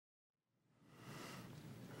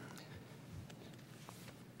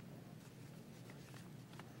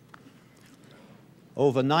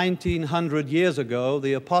Over 1900 years ago,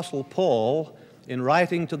 the Apostle Paul, in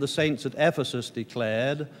writing to the saints at Ephesus,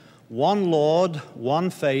 declared, "One Lord, one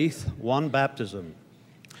faith, one baptism."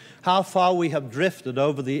 How far we have drifted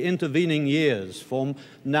over the intervening years, for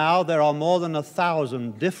now there are more than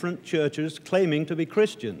 1,000 different churches claiming to be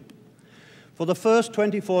Christian. For the first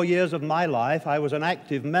 24 years of my life, I was an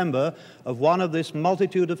active member of one of this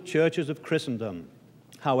multitude of churches of Christendom.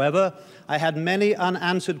 However, I had many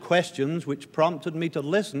unanswered questions which prompted me to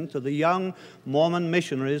listen to the young Mormon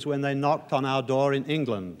missionaries when they knocked on our door in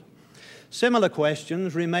England. Similar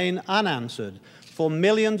questions remain unanswered for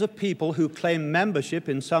millions of people who claim membership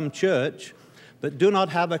in some church but do not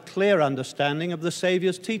have a clear understanding of the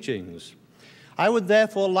Savior's teachings. I would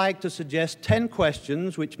therefore like to suggest 10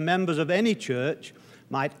 questions which members of any church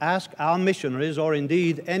might ask our missionaries or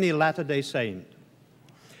indeed any Latter-day Saint.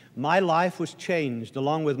 My life was changed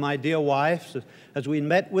along with my dear wife's as we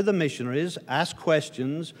met with the missionaries, asked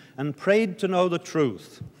questions, and prayed to know the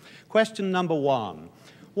truth. Question number 1,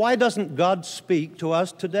 why doesn't God speak to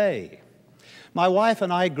us today? My wife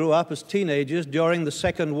and I grew up as teenagers during the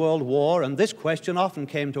Second World War, and this question often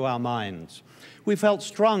came to our minds. We felt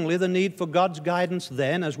strongly the need for God's guidance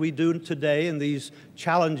then as we do today in these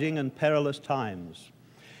challenging and perilous times.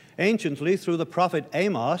 Anciently, through the prophet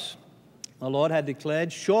Amos, the Lord had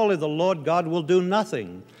declared, "Surely the Lord God will do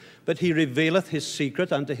nothing, but he revealeth his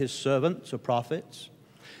secret unto his servants, the prophets."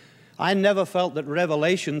 I never felt that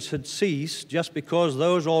revelations had ceased just because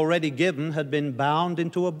those already given had been bound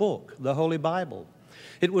into a book, the Holy Bible.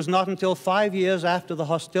 It was not until 5 years after the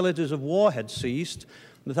hostilities of war had ceased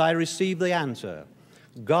that I received the answer.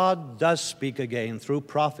 God does speak again through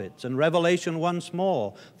prophets, and revelation once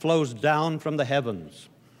more flows down from the heavens.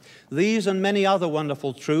 These and many other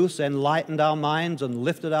wonderful truths enlightened our minds and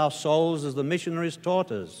lifted our souls as the missionaries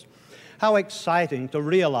taught us. How exciting to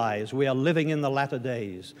realize we are living in the latter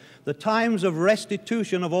days, the times of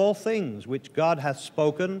restitution of all things which God hath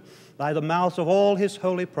spoken by the mouth of all his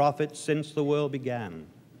holy prophets since the world began.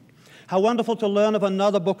 How wonderful to learn of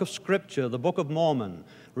another book of Scripture, the Book of Mormon,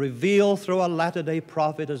 revealed through a latter-day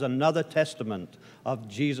prophet as another testament of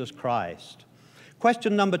Jesus Christ.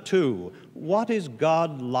 Question number 2, what is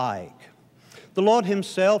God like? The Lord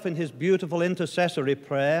himself in his beautiful intercessory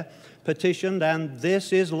prayer petitioned, "And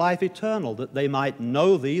this is life eternal, that they might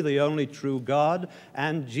know thee, the only true God,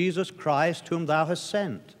 and Jesus Christ, whom thou hast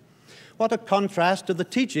sent." What a contrast to the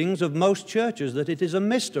teachings of most churches, that it is a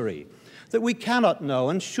mystery, that we cannot know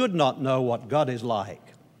and should not know what God is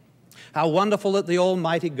like. How wonderful that the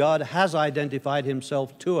Almighty God has identified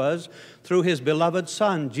himself to us through his beloved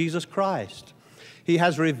Son, Jesus Christ. He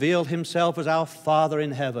has revealed himself as our Father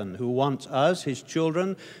in heaven, who wants us, his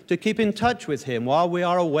children, to keep in touch with him while we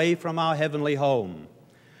are away from our heavenly home.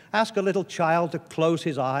 Ask a little child to close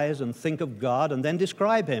his eyes and think of God and then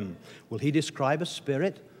describe him. Will he describe a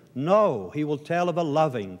spirit? No, he will tell of a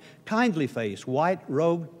loving, kindly face,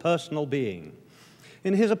 white-robed personal being.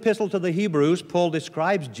 In his epistle to the Hebrews, Paul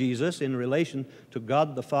describes Jesus in relation to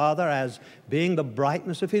God the Father as being the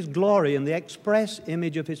brightness of his glory and the express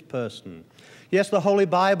image of his person. Yes, the Holy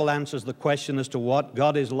Bible answers the question as to what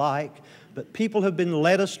God is like, but people have been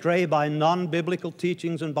led astray by non-biblical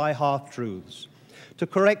teachings and by half-truths. To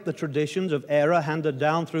correct the traditions of error handed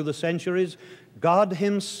down through the centuries, God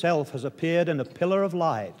himself has appeared in a pillar of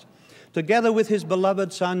light, together with his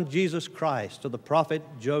beloved Son, Jesus Christ, to the prophet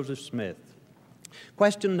Joseph Smith.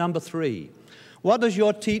 Question number 3, what does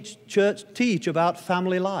your church teach about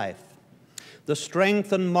family life? The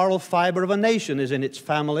strength and moral fiber of a nation is in its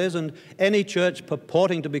families, and any church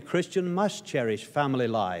purporting to be Christian must cherish family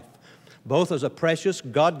life, both as a precious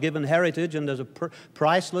God-given heritage and as a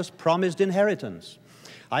priceless promised inheritance.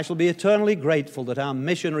 I shall be eternally grateful that our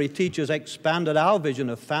missionary teachers expanded our vision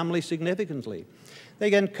of family significantly.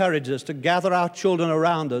 They encouraged us to gather our children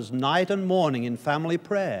around us night and morning in family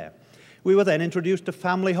prayer. We were then introduced to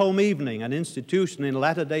Family Home Evening, an institution in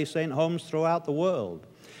Latter-day Saint homes throughout the world.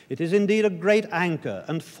 It is indeed a great anchor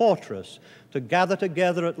and fortress to gather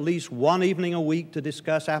together at least one evening a week to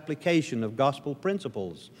discuss application of gospel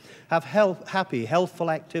principles, have happy,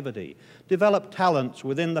 healthful activity, develop talents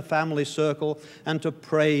within the family circle, and to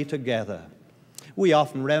pray together. We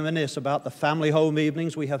often reminisce about the family home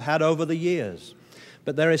evenings we have had over the years,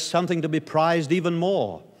 but there is something to be prized even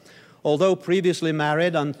more. Although previously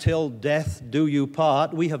married until death do you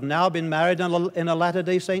part, we have now been married in a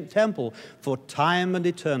Latter-day Saint temple for time and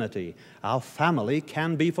eternity. Our family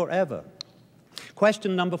can be forever.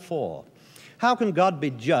 Question number 4. How can God be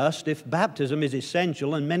just if baptism is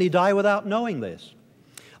essential and many die without knowing this?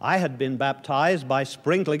 I had been baptized by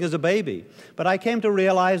sprinkling as a baby, but I came to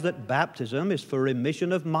realize that baptism is for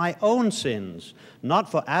remission of my own sins, not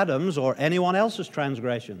for Adam's or anyone else's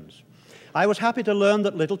transgressions. I was happy to learn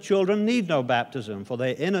that little children need no baptism, for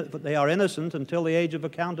they are innocent until the age of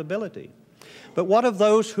accountability. But what of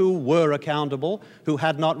those who were accountable, who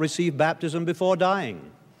had not received baptism before dying?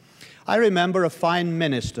 I remember a fine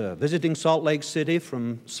minister visiting Salt Lake City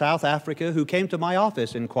from South Africa who came to my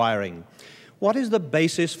office inquiring, "What is the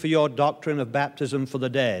basis for your doctrine of baptism for the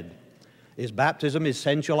dead?" "Is baptism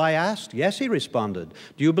essential?" I asked. "Yes," he responded.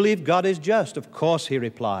 "Do you believe God is just?" "Of course," he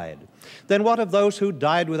replied. "Then what of those who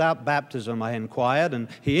died without baptism?" I inquired, and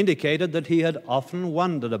he indicated that he had often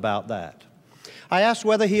wondered about that. I asked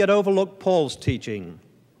whether he had overlooked Paul's teaching.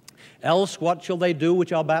 "Else what shall they do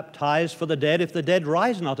which are baptized for the dead if the dead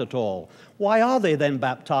rise not at all? Why are they then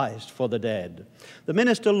baptized for the dead?" The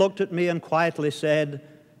minister looked at me and quietly said,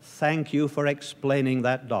 "Thank you for explaining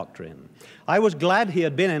that doctrine." I was glad he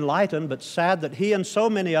had been enlightened, but sad that he and so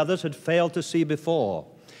many others had failed to see before.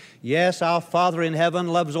 Yes, our Father in heaven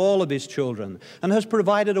loves all of his children and has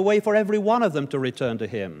provided a way for every one of them to return to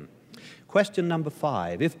him. Question number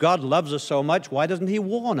 5. If God loves us so much, why doesn't he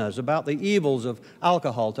warn us about the evils of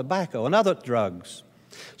alcohol, tobacco, and other drugs?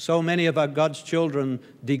 So many of our God's children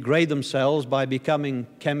degrade themselves by becoming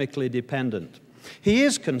chemically dependent. He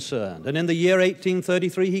is concerned, and in the year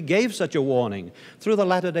 1833 he gave such a warning through the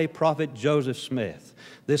latter-day prophet Joseph Smith.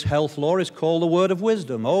 This health law is called the word of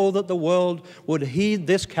wisdom. Oh, that the world would heed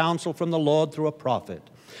this counsel from the Lord through a prophet.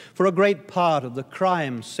 For a great part of the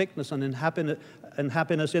crime, sickness, and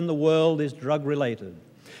happiness in the world is drug-related.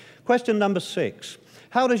 Question number 6.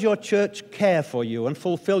 How does your church care for you and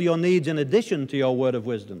fulfill your needs in addition to your word of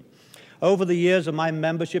wisdom? Over the years of my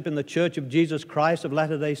membership in the Church of Jesus Christ of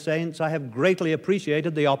Latter-day Saints, I have greatly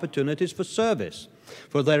appreciated the opportunities for service,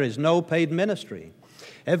 for there is no paid ministry.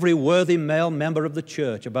 Every worthy male member of the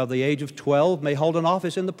church above the age of 12 may hold an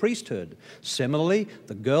office in the priesthood. Similarly,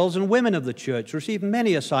 the girls and women of the church receive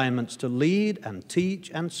many assignments to lead and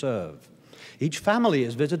teach and serve. Each family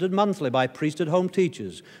is visited monthly by priesthood home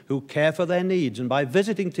teachers who care for their needs, and by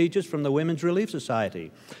visiting teachers from the Women's Relief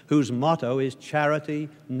Society, whose motto is "Charity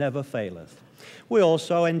never faileth." We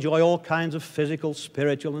also enjoy all kinds of physical,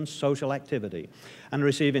 spiritual, and social activity, and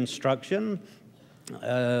receive instruction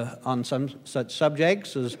on some such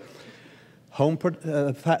subjects as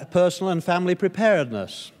personal and family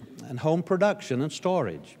preparedness, and home production and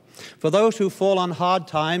storage. For those who fall on hard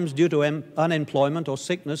times due to unemployment or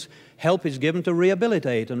sickness, help is given to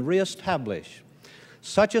rehabilitate and reestablish.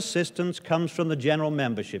 Such assistance comes from the general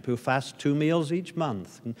membership, who fast 2 meals each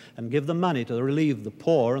month and give the money to relieve the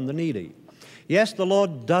poor and the needy. Yes, the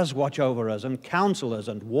Lord does watch over us and counsel us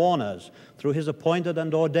and warn us through his appointed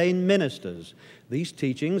and ordained ministers. These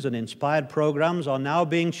teachings and inspired programs are now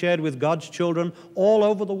being shared with God's children all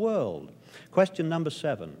over the world. Question number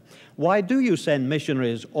 7. Why do you send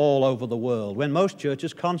missionaries all over the world when most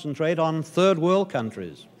churches concentrate on third world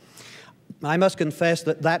countries? I must confess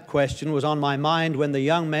that that question was on my mind when the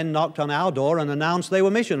young men knocked on our door and announced they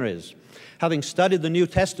were missionaries. Having studied the New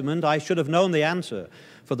Testament, I should have known the answer,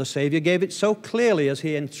 for the Savior gave it so clearly as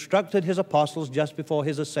he instructed his apostles just before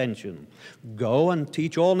his ascension. Go and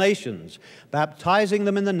teach all nations, baptizing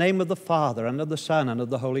them in the name of the Father and of the Son and of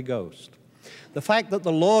the Holy Ghost. The fact that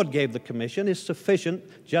the Lord gave the commission is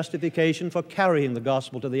sufficient justification for carrying the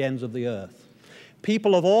gospel to the ends of the earth.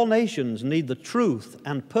 People of all nations need the truth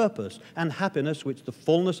and purpose and happiness which the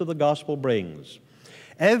fullness of the gospel brings.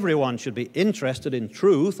 Everyone should be interested in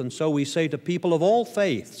truth, and so we say to people of all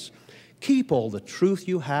faiths, keep all the truth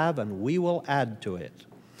you have, and we will add to it.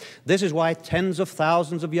 This is why tens of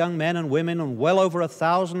thousands of young men and women and well over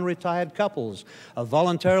 1,000 retired couples are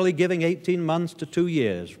voluntarily giving 18 months to 2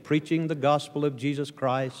 years, preaching the gospel of Jesus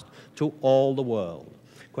Christ to all the world.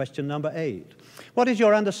 Question number 8. What is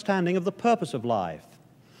your understanding of the purpose of life?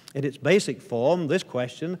 In its basic form, this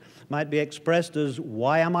question might be expressed as,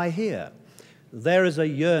 why am I here? There is a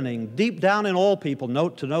yearning deep down in all people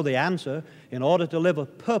to know the answer in order to live a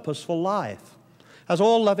purposeful life. As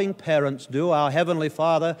all loving parents do, our Heavenly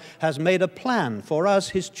Father has made a plan for us,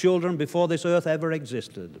 his children, before this earth ever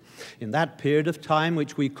existed. In that period of time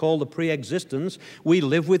which we call the pre-existence, we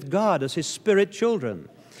live with God as his spirit children.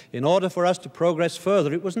 In order for us to progress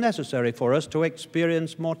further, it was necessary for us to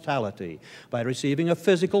experience mortality by receiving a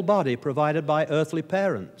physical body provided by earthly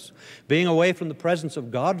parents. Being away from the presence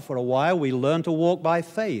of God for a while, we learn to walk by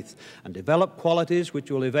faith and develop qualities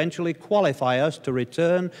which will eventually qualify us to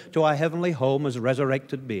return to our heavenly home as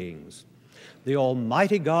resurrected beings. The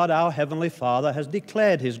Almighty God, our Heavenly Father, has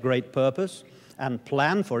declared his great purpose and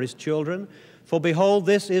plan for his children For behold,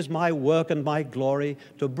 this is my work and my glory,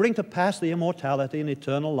 to bring to pass the immortality and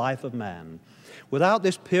eternal life of man. Without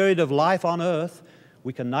this period of life on earth,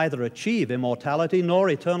 we can neither achieve immortality nor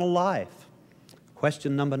eternal life.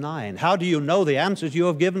 Question number 9. How do you know the answers you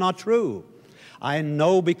have given are true? I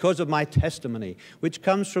know because of my testimony, which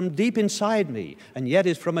comes from deep inside me, and yet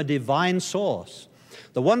is from a divine source.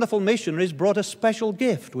 The wonderful missionaries brought a special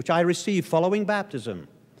gift, which I received following baptism.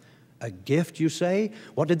 A gift, you say?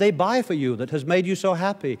 What did they buy for you that has made you so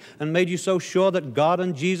happy and made you so sure that God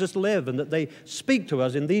and Jesus live and that they speak to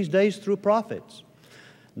us in these days through prophets?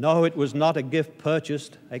 No, it was not a gift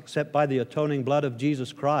purchased except by the atoning blood of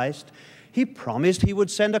Jesus Christ. He promised He would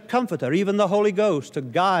send a comforter, even the Holy Ghost, to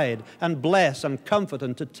guide and bless and comfort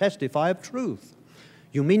and to testify of truth.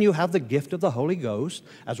 You mean you have the gift of the Holy Ghost,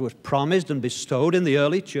 as was promised and bestowed in the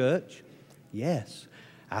early church? Yes.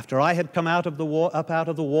 After I had come up out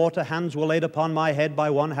of the water, hands were laid upon my head by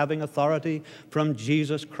one having authority from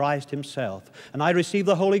Jesus Christ Himself. And I received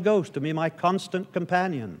the Holy Ghost to be my constant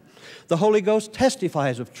companion. The Holy Ghost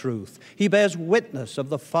testifies of truth. He bears witness of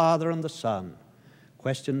the Father and the Son.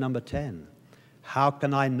 Question number 10. How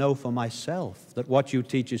can I know for myself that what you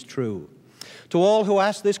teach is true? To all who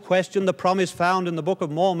ask this question, the promise found in the Book of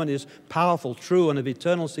Mormon is powerful, true, and of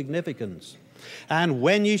eternal significance. And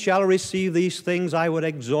when ye shall receive these things, I would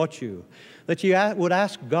exhort you that ye would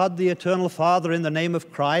ask God the eternal Father in the name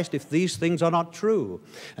of Christ if these things are not true.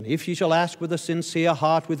 And if ye shall ask with a sincere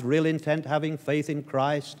heart, with real intent, having faith in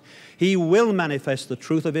Christ, He will manifest the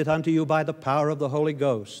truth of it unto you by the power of the Holy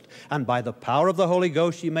Ghost. And by the power of the Holy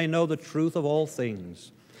Ghost ye may know the truth of all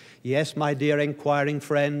things. Yes, my dear inquiring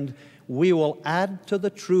friend, we will add to the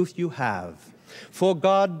truth you have. For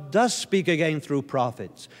God does speak again through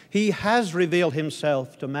prophets. He has revealed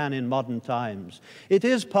Himself to man in modern times. It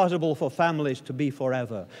is possible for families to be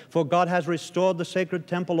forever, for God has restored the sacred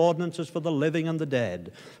temple ordinances for the living and the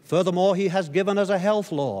dead. Furthermore, He has given us a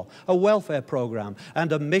health law, a welfare program,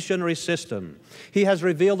 and a missionary system. He has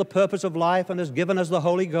revealed the purpose of life and has given us the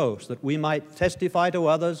Holy Ghost that we might testify to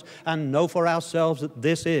others and know for ourselves that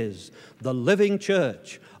this is the living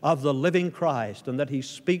church of the living Christ, and that He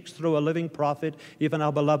speaks through a living prophet, even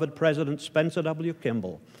our beloved President Spencer W.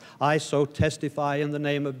 Kimball. I so testify in the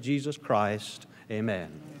name of Jesus Christ.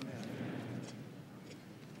 Amen.